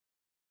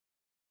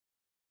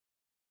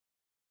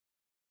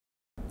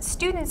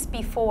Students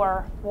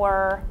before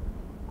were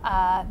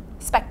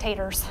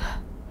spectators.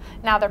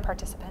 Now they're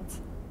participants.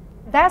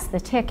 That's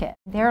the ticket.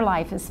 Their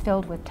life is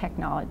filled with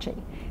technology.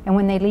 And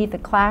when they leave the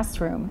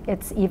classroom,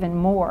 it's even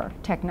more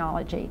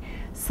technology.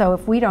 So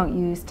if we don't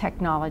use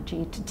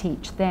technology to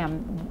teach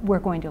them, we're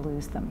going to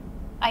lose them.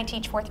 I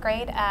teach 4th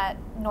grade at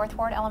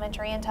Northford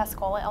Elementary in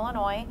Tuscola,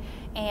 Illinois,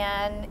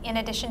 and in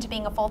addition to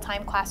being a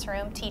full-time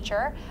classroom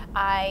teacher,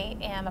 I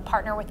am a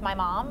partner with my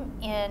mom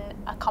in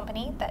a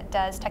company that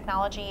does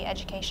technology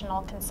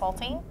educational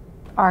consulting.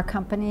 Our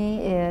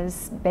company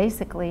is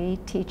basically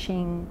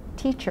teaching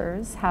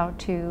teachers how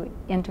to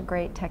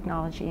integrate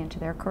technology into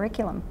their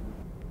curriculum.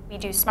 We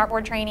do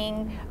smartboard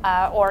training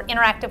or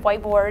interactive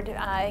whiteboard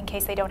in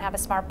case they don't have a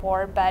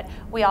smartboard, but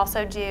we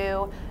also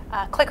do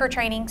clicker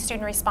training,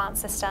 student response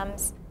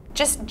systems,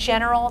 just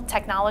general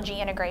technology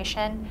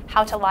integration,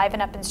 how to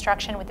liven up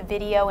instruction with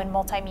video and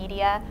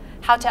multimedia,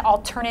 how to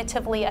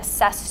alternatively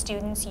assess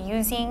students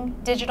using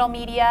digital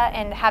media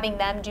and having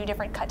them do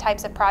different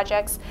types of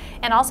projects,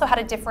 and also how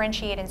to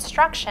differentiate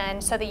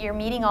instruction so that you're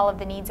meeting all of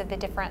the needs of the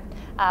different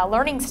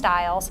learning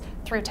styles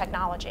through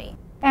technology.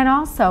 And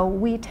also,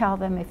 we tell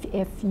them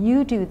if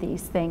you do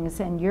these things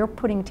and you're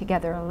putting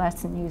together a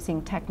lesson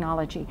using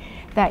technology,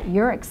 that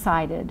you're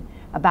excited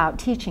about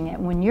teaching it.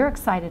 When you're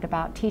excited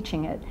about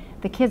teaching it,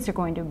 the kids are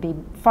going to be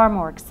far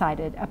more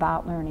excited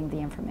about learning the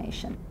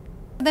information.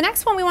 The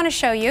next one we want to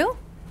show you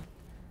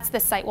is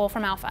this site,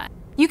 WolframAlpha.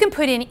 You can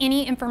put in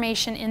any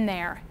information in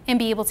there and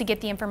be able to get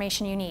the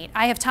information you need.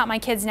 I have taught my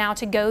kids now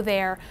to go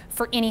there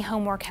for any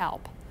homework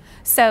help.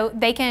 So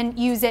they can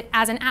use it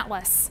as an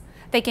atlas.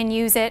 They can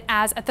use it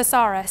as a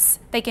thesaurus.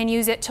 They can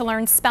use it to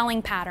learn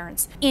spelling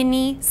patterns.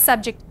 Any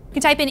subject. You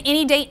can type in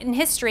any date in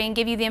history and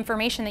give you the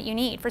information that you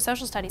need for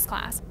social studies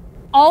class.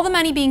 All the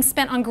money being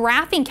spent on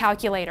graphing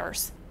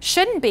calculators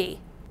shouldn't be.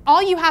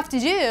 All you have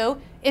to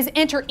do is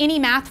enter any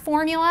math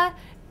formula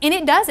and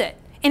it does it.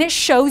 And it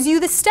shows you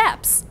the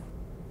steps.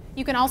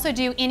 You can also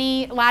do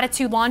any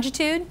latitude,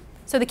 longitude.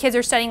 So the kids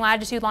are studying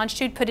latitude,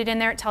 longitude, put it in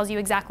there, it tells you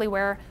exactly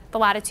where the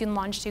latitude and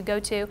longitude go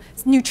to.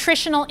 It's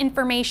nutritional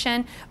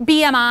information,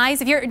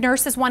 BMIs. If your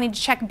nurse is wanting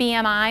to check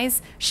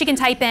BMIs, she can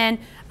type in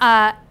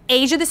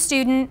age of the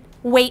student,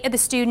 weight of the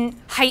student,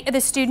 height of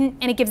the student,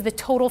 and it gives the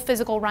total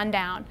physical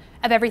rundown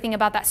of everything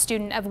about that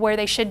student, of where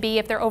they should be,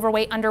 if they're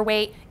overweight,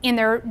 underweight, in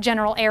their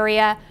general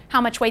area, how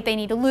much weight they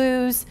need to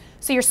lose.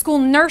 So your school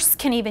nurse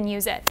can even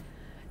use it.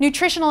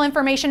 Nutritional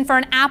information for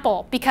an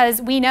apple, because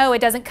we know it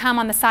doesn't come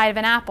on the side of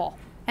an apple,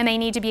 and they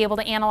need to be able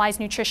to analyze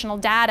nutritional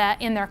data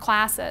in their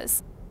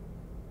classes.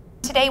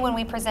 Today when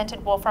we presented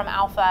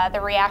WolframAlpha,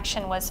 the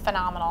reaction was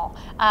phenomenal.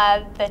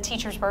 The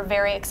teachers were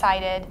very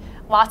excited,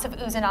 lots of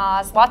oohs and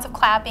ahs, lots of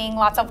clapping,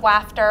 lots of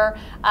laughter,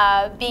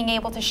 being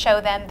able to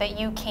show them that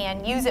you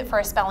can use it for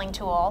a spelling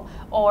tool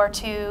or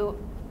to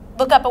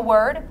look up a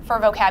word for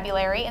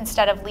vocabulary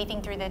instead of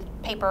leafing through the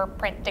paper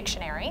print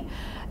dictionary.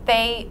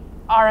 They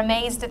are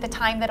amazed at the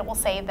time that it will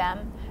save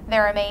them.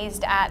 They're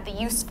amazed at the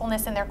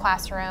usefulness in their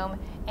classroom,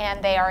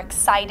 and they are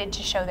excited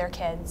to show their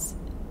kids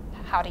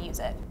how to use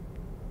it.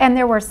 And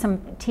there were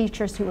some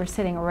teachers who were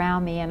sitting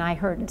around me, and I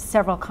heard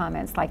several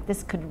comments like,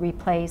 this could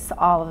replace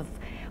all of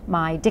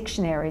my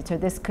dictionaries, or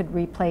this could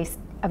replace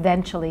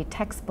eventually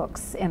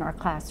textbooks in our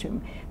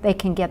classroom. They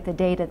can get the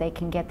data, they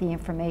can get the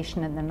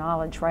information and the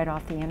knowledge right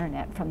off the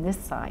internet from this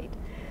site.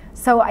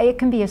 So it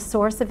can be a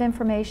source of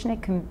information,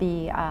 it can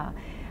be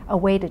a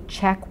way to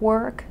check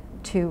work,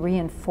 to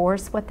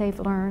reinforce what they've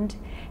learned,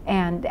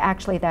 and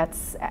actually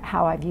that's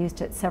how I've used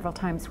it several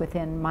times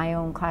within my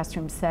own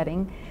classroom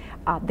setting.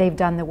 They've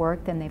done the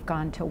work, then they've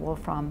gone to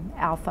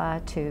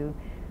WolframAlpha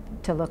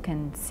to look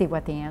and see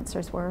what the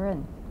answers were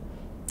and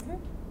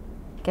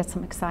gets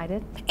them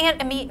excited.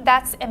 And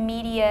that's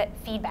immediate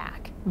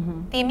feedback.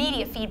 Mm-hmm. The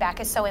immediate feedback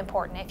is so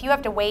important. If you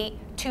have to wait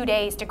 2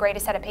 days to grade a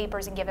set of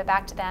papers and give it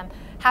back to them,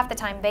 half the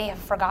time they have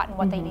forgotten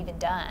what they've even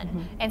done.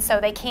 Mm-hmm. And so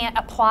they can't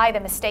apply the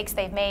mistakes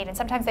they've made, and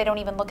sometimes they don't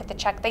even look at the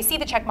check. They see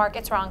the check mark,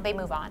 it's wrong, they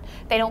move on.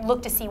 They don't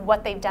look to see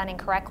what they've done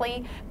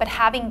incorrectly, but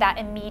having that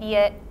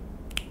immediate,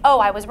 oh,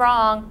 I was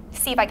wrong,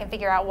 see if I can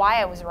figure out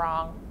why I was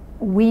wrong.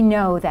 We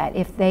know that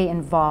if they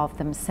involve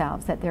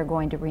themselves, that they're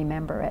going to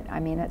remember it. I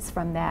mean, it's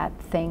from that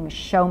thing,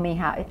 show me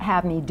how,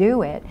 have me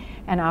do it,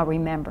 and I'll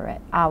remember it,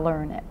 I'll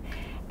learn it.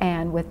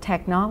 And with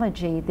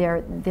technology,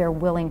 they're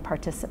willing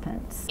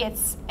participants.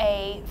 It's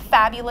a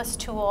fabulous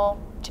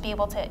tool to be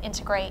able to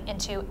integrate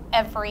into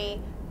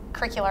every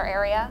curricular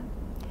area,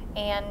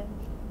 and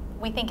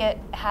we think it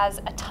has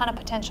a ton of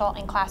potential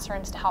in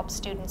classrooms to help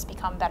students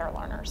become better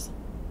learners.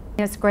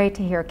 It's great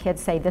to hear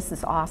kids say, this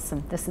is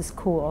awesome, this is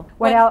cool.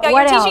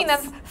 You're teaching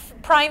them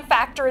prime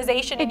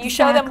factorization, and you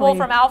show them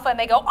WolframAlpha and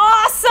they go,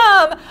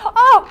 awesome!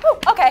 Oh,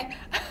 okay.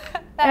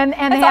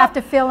 And they have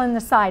to fill in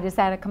the side, is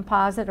that a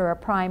composite or a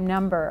prime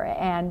number,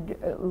 and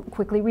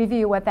quickly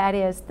review what that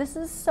is. This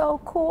is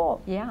so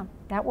cool. Yeah,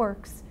 that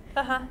works.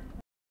 Uh-huh.